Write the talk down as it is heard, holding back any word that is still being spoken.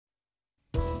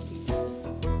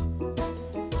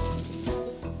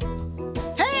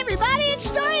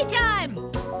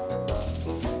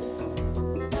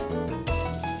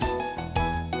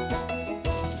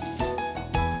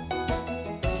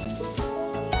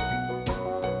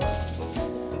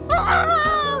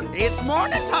It's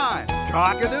morning time.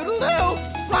 Cock-a-doodle-doo.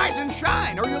 Rise and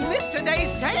shine, or you'll miss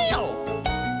today's tale.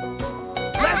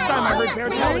 Last time I heard Bear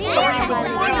tell the story, it was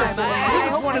wonderful.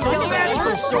 It was one of those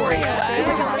magical stories. It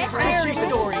was a scary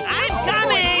story. I'm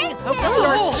coming! Hope we'll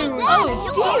start soon.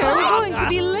 Oh dear, we're going to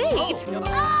be late.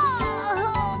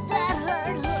 That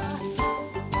hurt.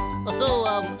 So,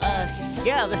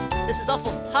 yeah, this is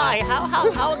awful high.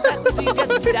 How exactly do you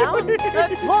get down?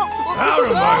 Out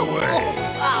of my way!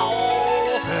 Ow!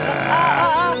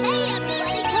 Hey,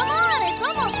 everybody, come on! It's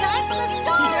almost time for the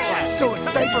story! I'm so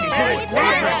excited to hear his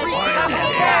progress.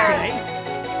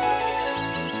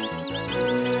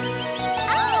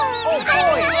 Oh,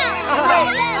 boy!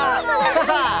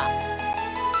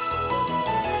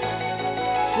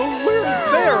 Well, where is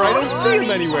Bear? I don't see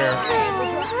him anywhere.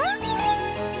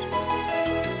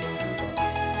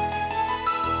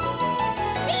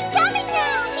 He's coming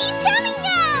down! He's coming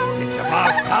down! It's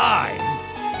about time!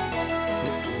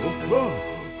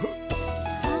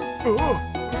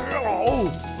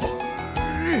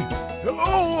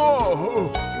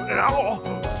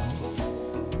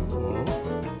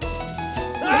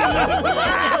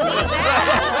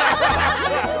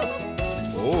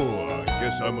 Oh, I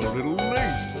guess I'm a little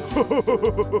late.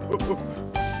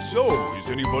 So, is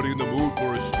anybody in the mood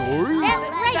for a story? That's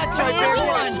right! That's our best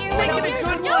one! Make it a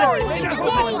good story! Make it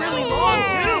really long,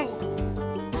 too!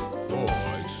 Oh, I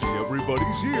see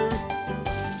everybody's here.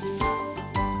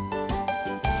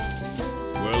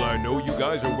 Well, I know you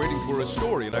guys are waiting for a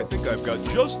story, and I think I've got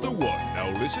just the one. Now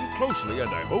listen closely, and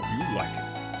I hope you like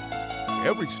it.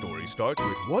 Every story starts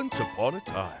with Once Upon a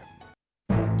Time.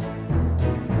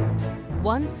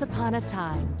 Once upon a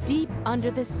time, deep under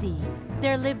the sea,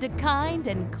 there lived a kind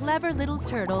and clever little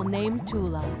turtle named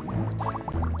Tula.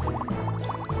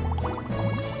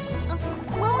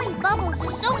 Blowing bubbles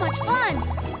is so much fun,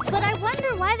 but I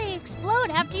wonder why they explode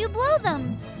after you blow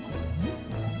them.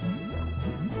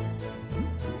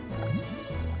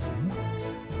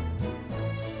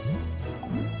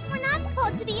 We're not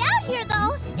supposed to be out here,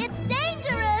 though. It's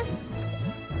dangerous.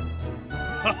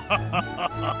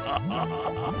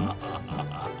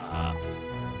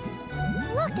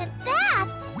 Look at that!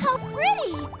 How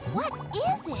pretty! What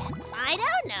is it? I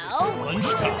don't know.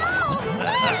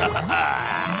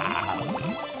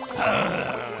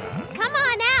 Come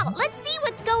on out. Let's see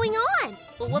what's going on.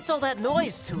 But what's all that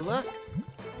noise, Tula?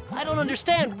 I don't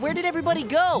understand. Where did everybody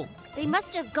go? They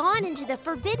must have gone into the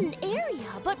forbidden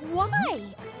area, but why?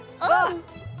 Ah!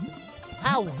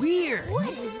 How weird!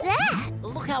 What is that?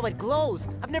 Look how it glows.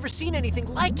 I've never seen anything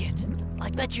like it.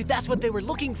 I bet you that's what they were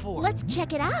looking for. Let's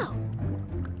check it out.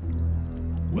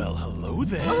 Well, hello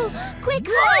there. Oh, quick,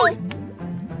 hide!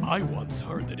 I once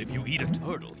heard that if you eat a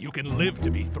turtle, you can live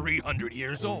to be 300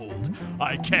 years old.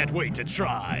 I can't wait to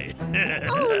try.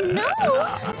 Oh, no!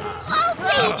 I'll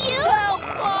save you! Help!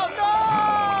 Oh, no!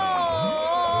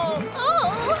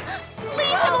 Oh!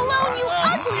 Leave him alone, you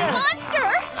ugly monster!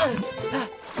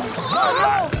 Oh,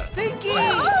 no! Pinky!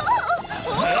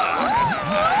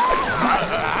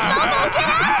 Momo, get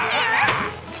out of here!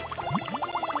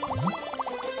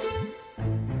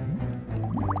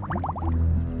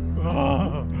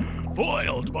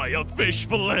 Foiled by a fish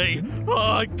fillet.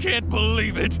 I can't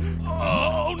believe it.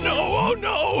 Oh, no, oh,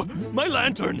 no. My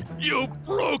lantern, you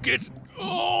broke it.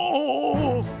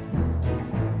 Oh.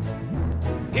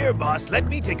 Here, boss, let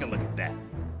me take a look at that.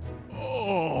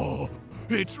 Oh,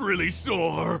 it's really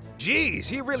sore. Geez,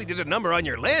 he really did a number on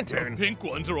your lantern. Pink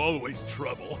ones are always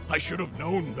trouble. I should have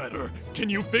known better. Can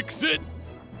you fix it?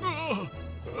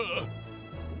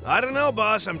 I don't know,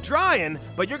 boss. I'm trying,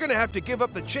 but you're gonna have to give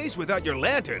up the chase without your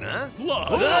lantern, huh?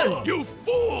 Plus, you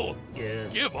fool! Yeah.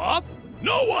 Give up?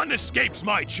 No one escapes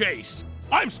my chase.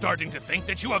 I'm starting to think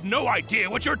that you have no idea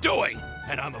what you're doing,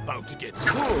 and I'm about to get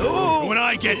cool. When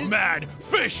I get mad,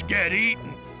 fish get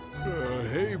eaten.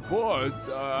 Hey, boss,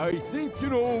 I think,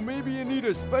 maybe you need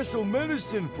a special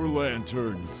medicine for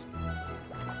lanterns.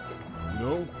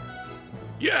 No?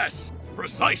 Yes,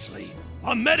 precisely.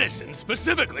 A medicine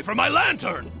specifically for my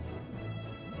lantern.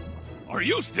 Are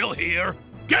you still here?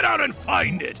 Get out and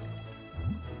find it.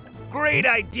 Great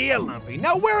idea, Lumpy.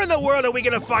 Now where in the world are we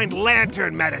gonna find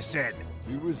lantern medicine?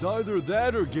 It was either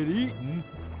that or get eaten.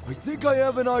 I think I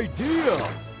have an idea.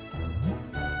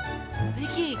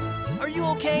 Pinky, are you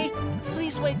okay?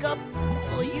 Please wake up.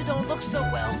 Oh, you don't look so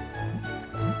well.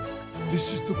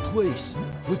 This is the place.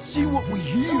 Let's see what we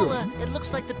hear. Tula, it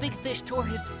looks like the big fish tore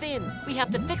his fin. We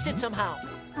have to fix it somehow.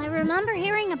 I remember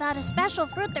hearing about a special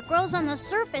fruit that grows on the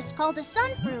surface called a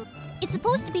sunfruit. It's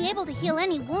supposed to be able to heal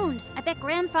any wound. I bet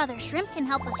Grandfather Shrimp can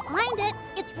help us find it.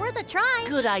 It's worth a try.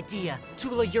 Good idea.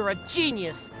 Tula, you're a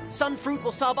genius. Sunfruit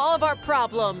will solve all of our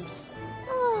problems.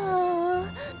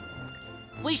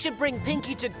 We should bring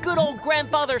Pinky to good old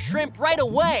Grandfather Shrimp right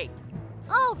away.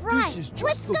 All right, This is just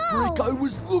let's the go. break I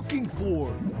was looking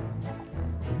for.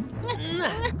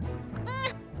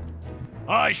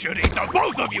 I should eat the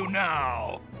both of you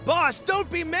now! Boss, don't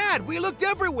be mad. We looked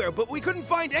everywhere, but we couldn't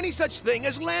find any such thing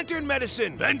as lantern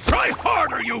medicine. Then try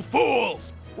harder, you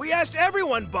fools! We asked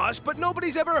everyone, boss, but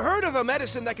nobody's ever heard of a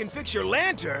medicine that can fix your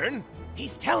lantern.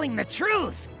 He's telling the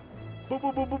truth.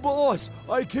 Boss,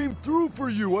 I came through for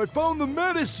you. I found the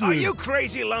medicine. Are you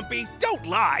crazy, Lumpy? Don't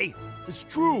lie. It's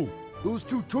true. Those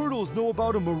two turtles know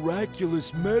about a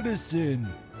miraculous medicine.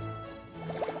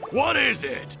 What is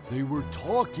it? They were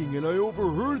talking and I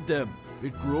overheard them.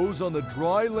 It grows on the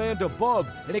dry land above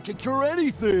and it can cure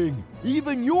anything,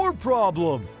 even your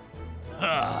problem.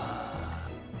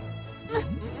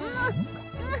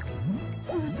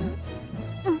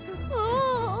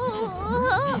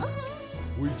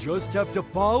 We just have to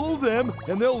follow them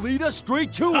and they'll lead us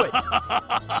straight to it.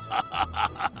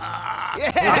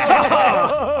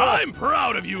 I'm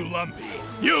proud of you, Lumpy.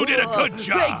 You did a good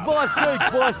job. Thanks, boss.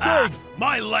 Thanks, boss. Thanks.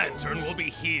 My lantern will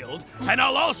be healed, and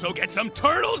I'll also get some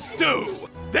turtle stew.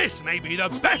 This may be the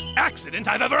best accident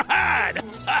I've ever had.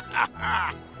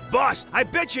 Boss, I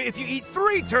bet you if you eat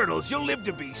 3 turtles, you'll live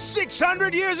to be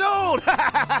 600 years old.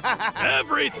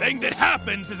 Everything that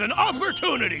happens is an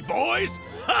opportunity, boys.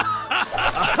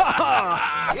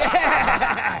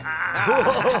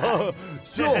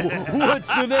 So, what's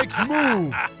the next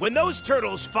move? When those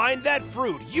turtles find that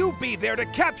fruit, you be there to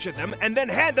capture them and then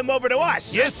hand them over to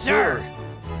us. Yes, sir.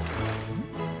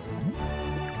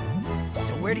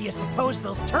 So where do you suppose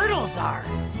those turtles are?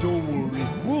 Don't worry,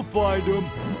 we'll find them.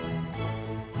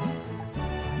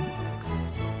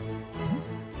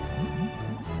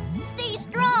 Stay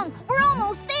strong. We're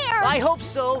almost there. I hope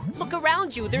so. Look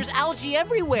around you. There's algae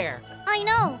everywhere. I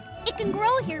know. It can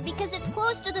grow here because it's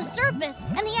close to the surface,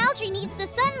 and the algae needs the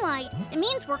sunlight. It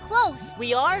means we're close.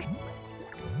 We are?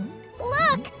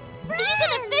 Look! These are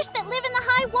the fish that live in the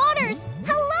high waters.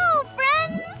 Hello,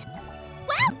 friends!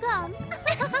 Welcome!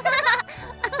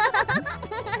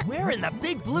 Where in the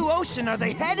big blue ocean are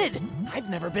they headed? I've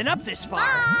never been up this far.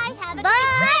 Bye! Have a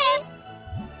great trip!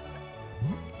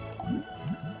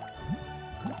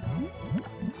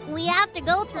 We have to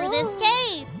go through this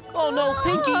cave. Oh no,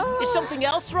 Pinky. Is something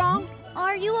else wrong?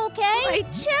 Are you okay? My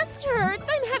chest hurts.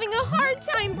 I'm having a hard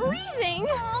time breathing.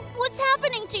 What's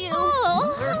happening to you?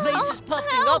 Her face is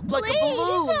puffing up like a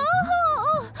balloon.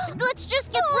 Let's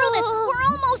just get through this. We're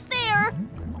almost there.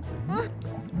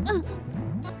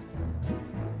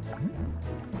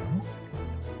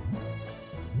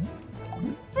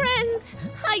 Friends,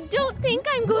 I don't think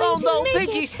I'm going to make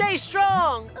Pinky, it. stay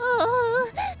strong.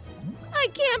 I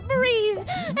can't breathe,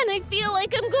 and I feel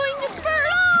like I'm going to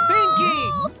burst.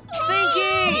 Pinky!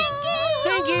 Pinky!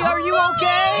 Pinky, are you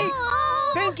okay?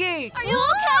 Pinky! Are you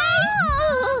okay?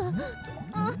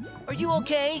 Are you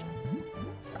okay?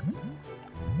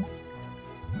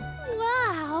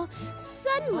 Wow,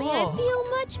 suddenly I feel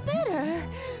much better.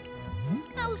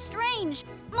 How strange.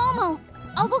 Momo,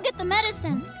 I'll go get the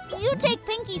medicine. You take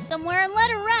Pinky somewhere and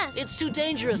let her rest. It's too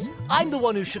dangerous. I'm the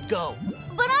one who should go.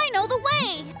 But I know the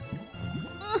way.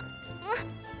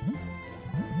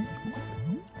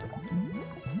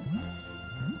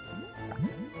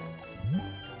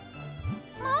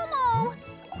 Momo!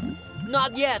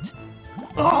 Not yet.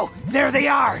 Oh, there they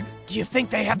are. Do you think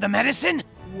they have the medicine?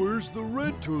 Where's the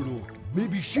red turtle?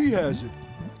 Maybe she has it.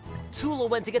 Tula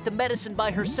went to get the medicine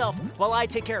by herself while I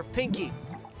take care of Pinky.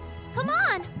 Come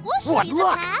on, we'll show you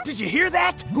the path. Did you hear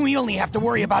that? We only have to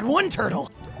worry about one turtle.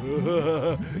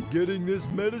 Getting this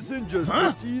medicine just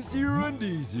gets easier and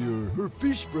easier. Her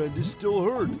fish friend is still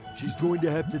hurt. She's going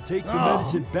to have to take the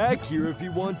medicine back here if he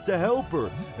wants to help her.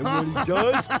 And when he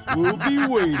does, we'll be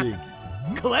waiting.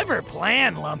 Clever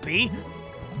plan, Lumpy.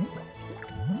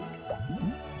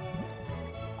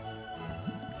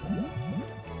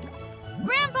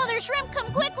 Grandfather Shrimp,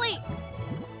 come quickly.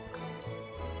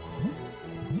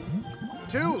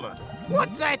 Tula,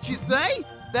 what's that you say?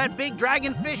 That big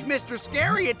dragonfish, Mr.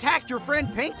 Scary, attacked your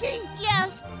friend Pinky?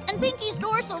 Yes, and Pinky's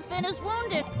dorsal fin is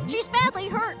wounded. She's badly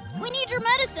hurt. We need your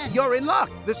medicine. You're in luck.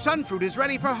 The sunfruit is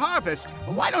ready for harvest.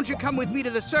 Why don't you come with me to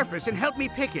the surface and help me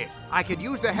pick it? I could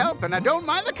use the help, and I don't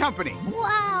mind the company.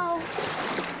 Wow.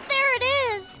 There it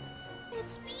is.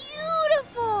 It's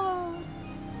beautiful.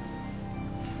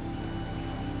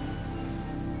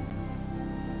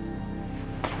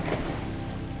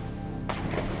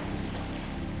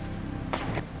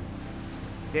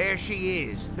 There she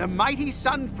is, the mighty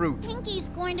sunfruit. Pinky's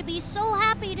going to be so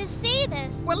happy to see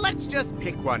this. Well, let's just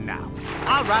pick one now.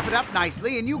 I'll wrap it up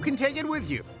nicely and you can take it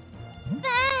with you.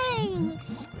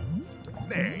 Thanks.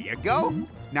 There you go.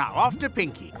 Now off to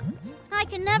Pinky. I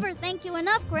can never thank you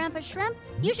enough, Grandpa Shrimp.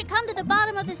 You should come to the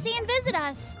bottom of the sea and visit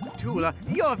us. Tula,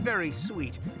 you're very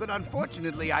sweet, but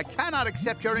unfortunately I cannot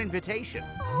accept your invitation.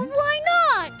 Oh, why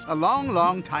not? A long,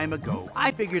 long time ago,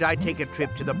 I figured I'd take a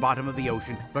trip to the bottom of the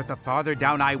ocean, but the farther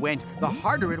down I went, the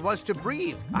harder it was to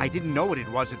breathe. I didn't know what it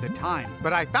was at the time,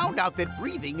 but I found out that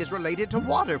breathing is related to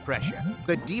water pressure.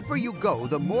 The deeper you go,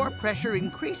 the more pressure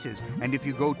increases, and if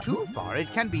you go too far,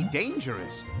 it can be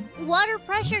dangerous. Water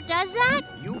pressure does that?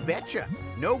 You betcha.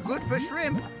 No good for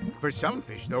shrimp. For some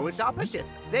fish, though, it's opposite.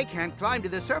 They can't climb to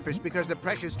the surface because the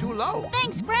pressure's too low.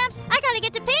 Thanks, Gramps. I gotta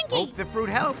get to Pinky. Hope the fruit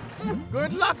helps.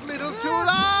 Good luck, little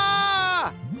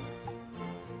Tula!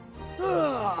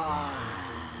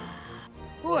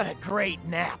 What a great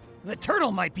nap. The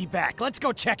turtle might be back. Let's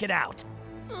go check it out.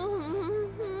 Do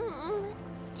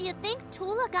you think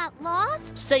Tula got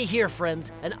lost? Stay here,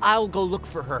 friends, and I'll go look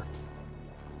for her.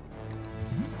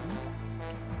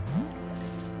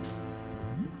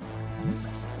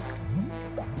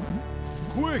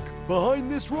 Quick, behind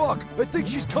this rock. I think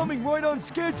she's coming right on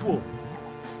schedule.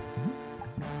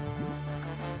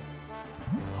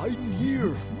 Hiding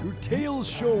here. Your tail's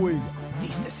showing.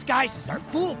 These disguises are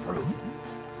foolproof.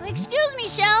 Excuse me,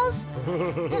 Shells.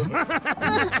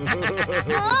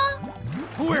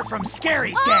 We're from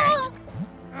Scary's gang.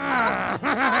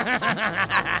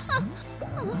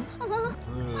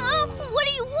 What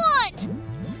do you want?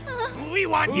 We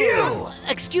want you.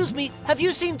 Excuse me, have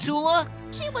you seen Tula?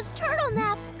 She was turtle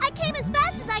napped. I came as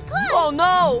fast as I could. Oh,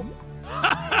 no!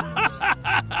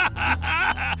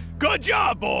 Good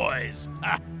job, boys!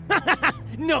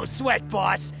 No sweat,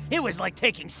 boss. It was like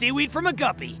taking seaweed from a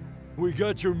guppy. We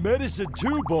got your medicine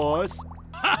too, boss.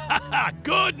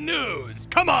 Good news!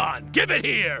 Come on, give it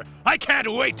here! I can't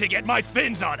wait to get my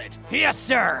fins on it! Yes,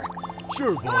 sir.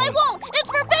 Sure, boss. I won't. It's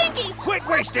for Pinky. Quit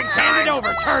wasting Hand time! it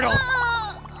over, turtle.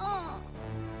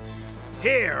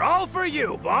 Here, all for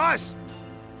you, boss!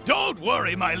 Don't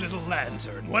worry, my little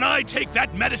lantern. When I take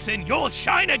that medicine, you'll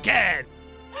shine again!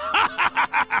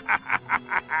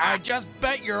 I just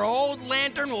bet your old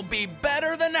lantern will be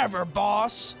better than ever,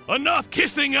 boss. Enough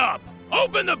kissing up!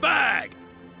 Open the bag!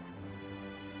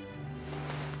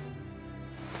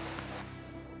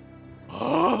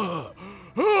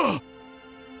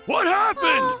 What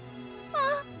happened?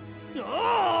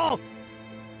 Oh!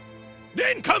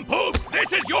 Nincompoop!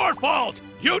 This is your fault!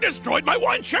 You destroyed my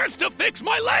one chance to fix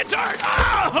my lantern!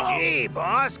 Ah! Gee,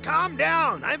 boss, calm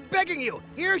down. I'm begging you.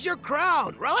 Here's your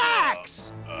crown.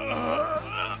 Relax.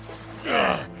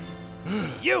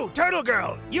 You, Turtle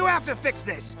Girl, you have to fix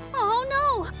this. Oh,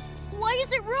 no. Why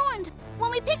is it ruined?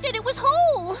 When we picked it, it was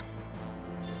whole.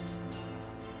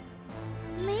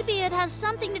 Maybe it has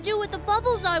something to do with the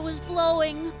bubbles I was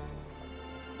blowing.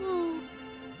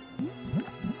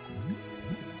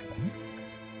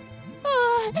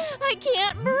 I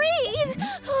can't breathe.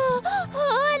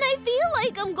 And I feel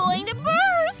like I'm going to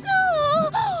burst.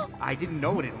 I didn't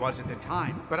know what it was at the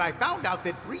time, but I found out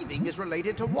that breathing is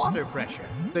related to water pressure.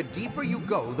 The deeper you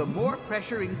go, the more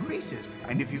pressure increases,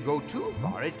 and if you go too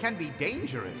far, it can be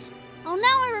dangerous. Oh, now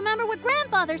I remember what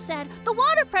Grandfather said. The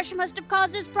water pressure must have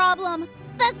caused this problem.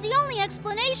 That's the only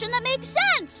explanation that makes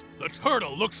sense. The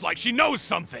turtle looks like she knows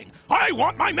something. I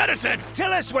want my medicine!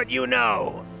 Tell us what you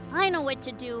know. I know what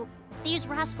to do. These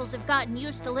rascals have gotten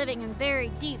used to living in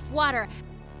very deep water,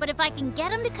 but if I can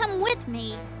get them to come with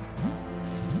me...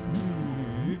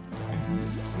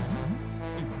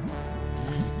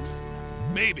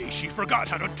 Maybe she forgot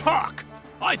how to talk.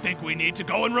 I think we need to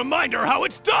go and remind her how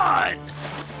it's done!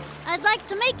 I'd like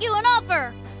to make you an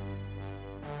offer.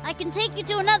 I can take you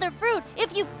to another fruit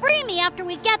if you free me after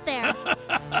we get there.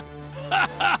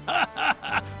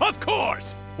 Of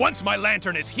course! Once my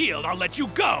lantern is healed, I'll let you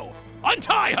go.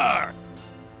 Untie her!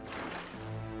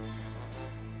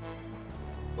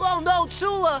 Oh no,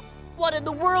 Tula! What in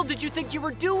the world did you think you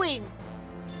were doing?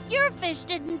 Your fish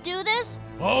didn't do this.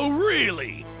 Oh,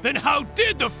 really? Then how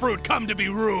did the fruit come to be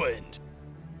ruined?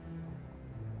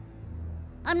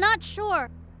 I'm not sure,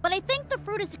 but I think the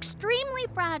fruit is extremely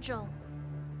fragile.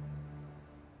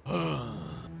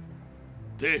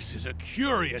 This is a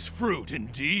curious fruit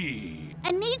indeed.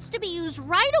 And needs to be used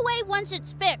right away once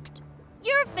it's picked.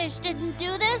 Your fish didn't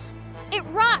do this. It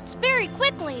rots very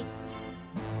quickly.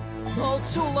 Oh,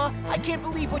 Tula, I can't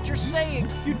believe what you're saying.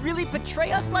 You'd really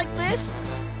betray us like this?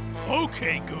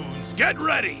 Okay, goons, get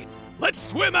ready. Let's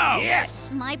swim out.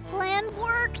 Yes! My plan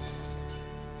worked.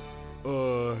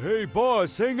 Hey,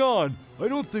 boss, hang on. I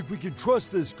don't think we can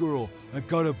trust this girl. I've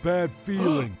got a bad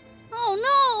feeling. Oh,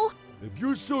 no! If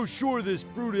you're so sure this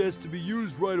fruit has to be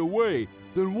used right away,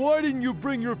 then why didn't you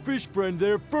bring your fish friend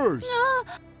there first?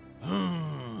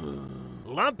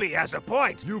 Lumpy has a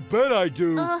point. You bet I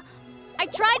do. I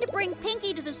tried to bring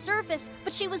Pinky to the surface,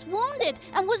 but she was wounded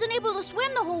and wasn't able to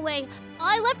swim the whole way.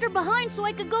 I left her behind so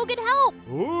I could go get help.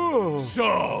 Oh.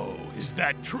 So, is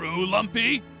that true,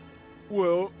 Lumpy?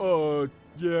 Well,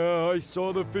 yeah, I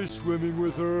saw the fish swimming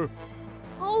with her.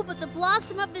 Oh, but the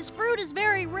blossom of this fruit is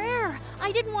very rare.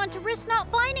 I didn't want to risk not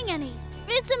finding any.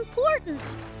 It's important.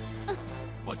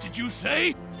 What did you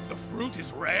say? The fruit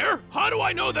is rare? How do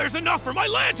I know there's enough for my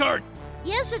lantern?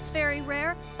 Yes, it's very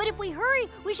rare, but if we hurry,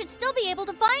 we should still be able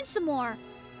to find some more.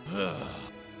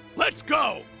 Let's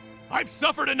go! I've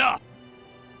suffered enough!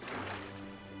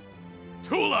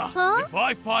 Tula, if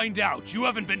I find out you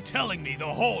haven't been telling me the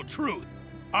whole truth,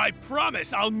 I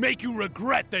promise I'll make you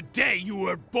regret the day you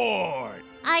were born!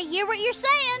 I hear what you're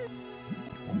saying.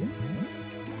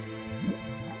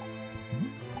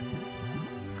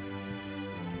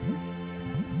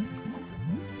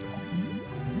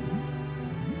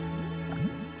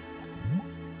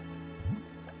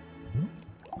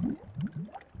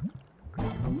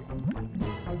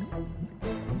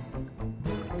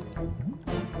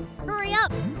 Hurry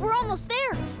up! We're almost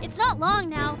there! It's not long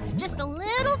now. Just a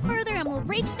little further and we'll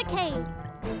reach the cave.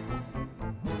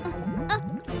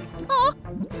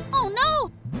 Oh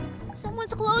no!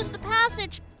 Someone's closed the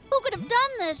passage. Who could have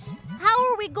done this? How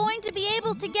are we going to be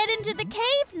able to get into the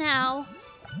cave now?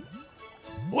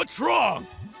 What's wrong?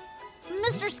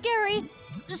 Mr. Scary,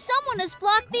 someone has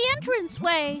blocked the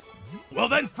entranceway. Well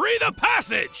then free the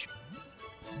passage!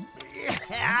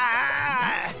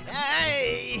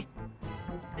 Hey!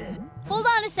 Hold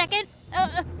on a second.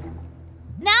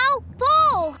 Now,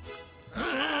 pull!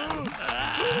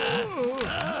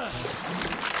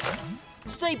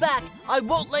 Stay back! I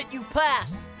won't let you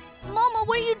pass! Mama,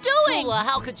 what are you doing? Tula,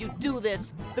 how could you do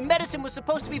this? The medicine was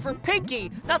supposed to be for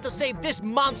Pinky, not to save this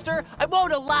monster! I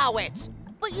won't allow it!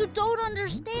 But you don't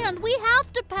understand. We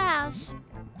have to pass.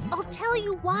 I'll tell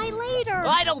you why later.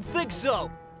 I don't think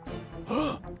so!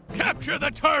 Capture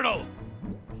the turtle!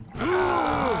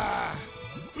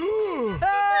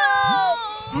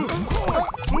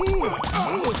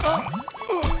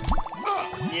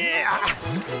 Yeah!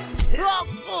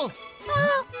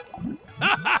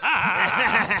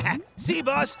 See,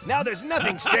 boss? Now therethere's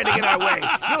nothing standing in our way.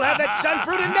 You'll have that sun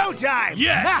fruit in no time.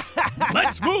 Yes!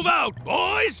 Let's move out,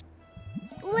 boys!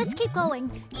 Let's keep going.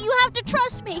 You have to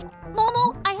trust me.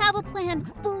 Momo, I have a plan.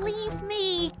 Believe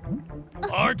me.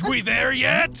 Aren't we there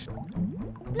yet?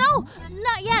 No,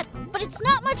 not yet, but it's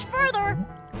not much further.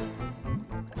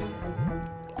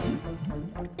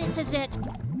 This is it.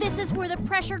 This is where the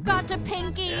pressure got to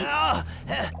Pinky.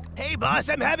 Hey, boss,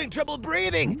 I'm having trouble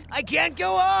breathing. I can't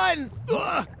go on.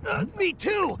 Me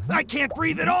too. I can't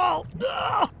breathe at all.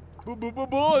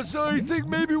 Boss, I think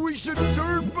maybe we should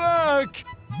turn back.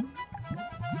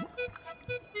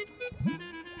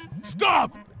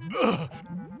 Stop!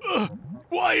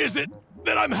 Why is it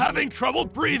that I'm having trouble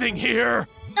breathing here?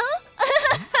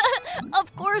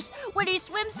 Of course, when he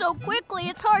swims so quickly,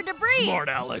 it's hard to breathe. Smart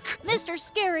Alec. Mr.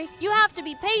 Scary, you have to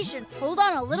be patient. Hold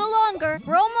on a little longer.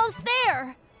 We're almost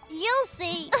there. You'll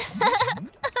see.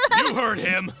 You heard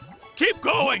him. Keep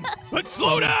going, but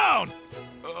slow down.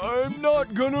 I'm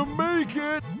not gonna make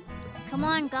it. Come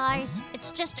on, guys.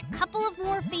 It's just a couple of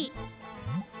more feet.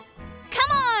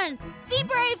 Come on! Be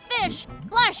brave, fish!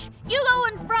 Flush, you go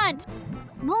in front!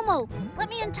 Momo, let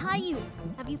me untie you.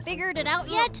 Have you figured it out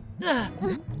yet?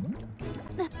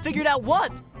 Figured out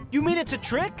what? You mean it's a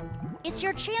trick? It's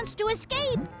your chance to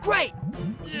escape. Great!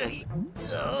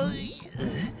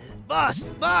 Boss,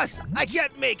 I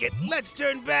can't make it. Let's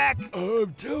turn back.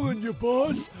 I'm telling you,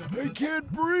 boss, I can't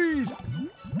breathe.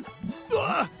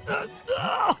 Oh,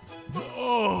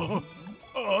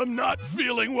 I'm not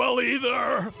feeling well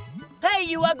either. Hey,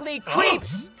 you ugly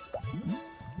creeps!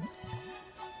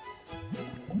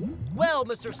 Well,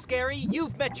 Mr. Scary,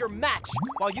 you've met your match.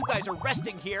 While you guys are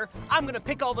resting here, I'm gonna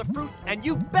pick all the fruit, and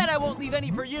you bet I won't leave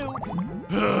any for you.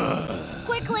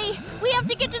 Quickly, we have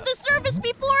to get to the surface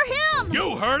before him.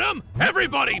 You heard him?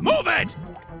 Everybody, move it!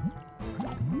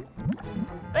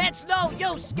 It's no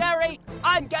use, Scary.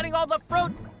 I'm getting all the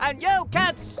fruit, and you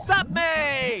can't stop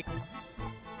me!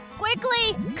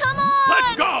 Quickly, come on!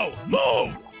 Let's go!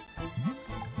 Move!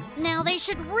 Now they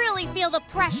should really feel the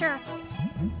pressure.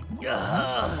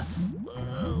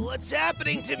 What's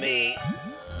happening to me?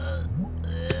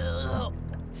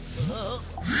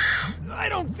 I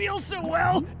don't feel so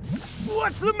well.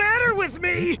 What's the matter with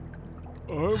me?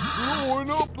 I'm blowing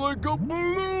up like a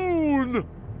balloon!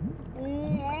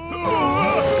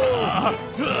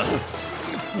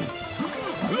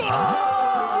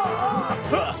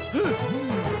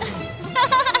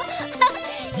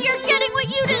 You're getting what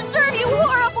you deserve, you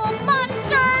horrible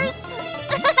monsters!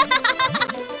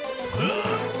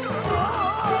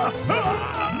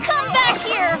 Come back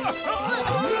here!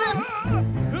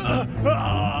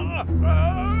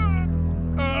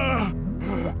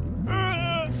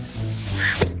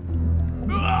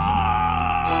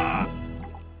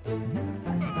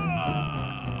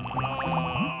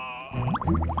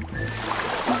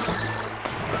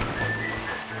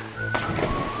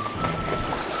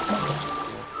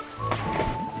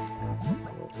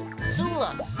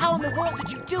 How in the world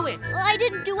did you do it? I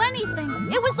didn't do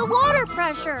anything. It was the water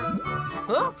pressure.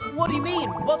 Huh? What do you mean?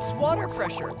 What's water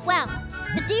pressure? Well,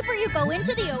 the deeper you go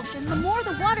into the ocean, the more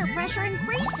the water pressure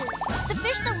increases. The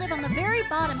fish that live on the very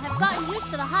bottom have gotten used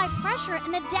to the high pressure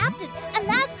and adapted. And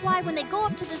that's why when they go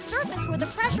up to the surface where the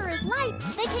pressure is light,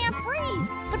 they can't breathe.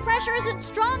 The pressure isn't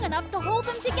strong enough to hold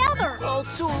them together. Oh,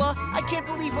 Tula, I can't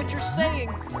believe what you're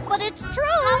saying. But it's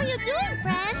true. How are you doing,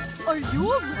 friends? Are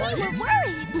you alright? We were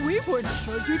worried. We weren't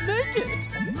sure you'd make it.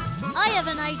 I have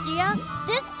an idea.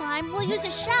 This time we'll use a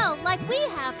shell like we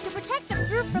have to protect the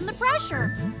fruit from the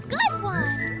pressure. Good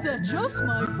one. That just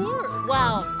might work.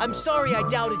 Wow, I'm sorry I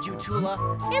doubted you, Tula.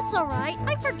 It's all right.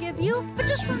 I forgive you. But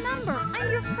just remember,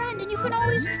 I'm your friend and you can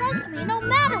always trust me no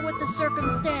matter what the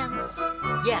circumstance.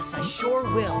 Yes, I sure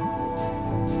will.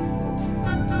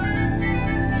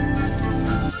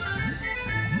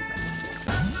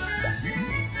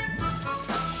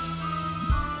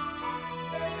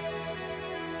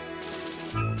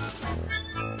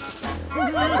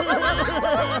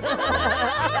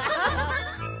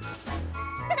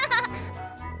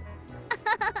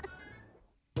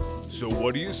 So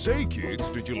what do you say, kids?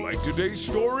 Did you like today's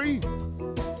story?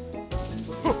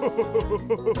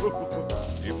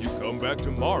 If you come back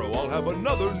tomorrow, I'll have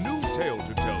another new tale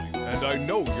to tell you. And I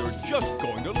know you're just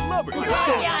going to love it.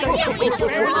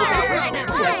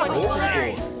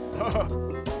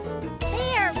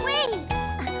 There, wait!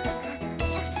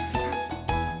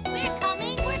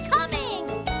 We're coming!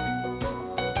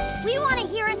 We want to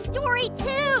hear a story,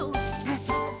 too!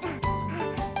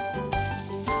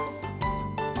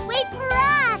 Wait for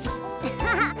us!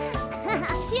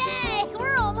 Yay!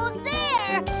 We're almost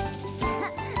there!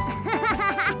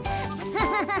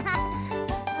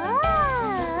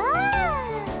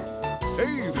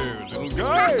 Hey there, little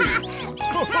guy!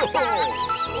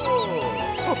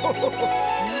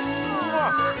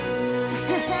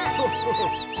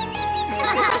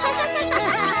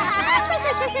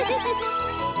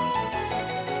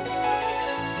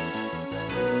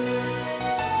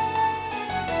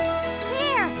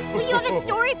 Here, will you have a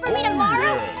story for me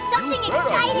tomorrow? Something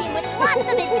exciting with lots of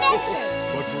adventure!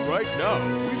 But for right now,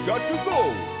 we've got to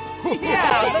go.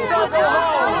 Yeah, let's all go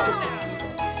home!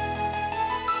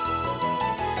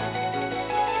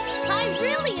 I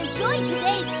really enjoyed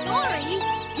today's story.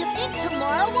 You think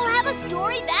tomorrow we'll have a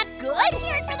story that good? Let's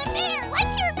hear it for the bear!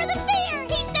 Let's hear it for the bear!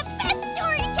 He's the best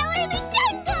storyteller in the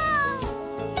jungle!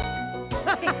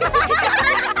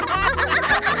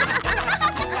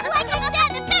 Like I said,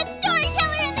 the best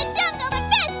storyteller in the jungle! The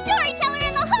best storyteller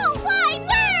in the whole wide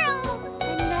world!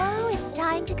 And now it's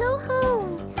time to go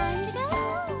home.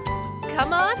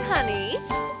 Come on, honey.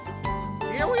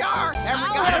 Here we are.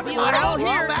 Everyone's home.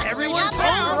 Everyone's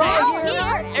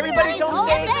Everybody's home.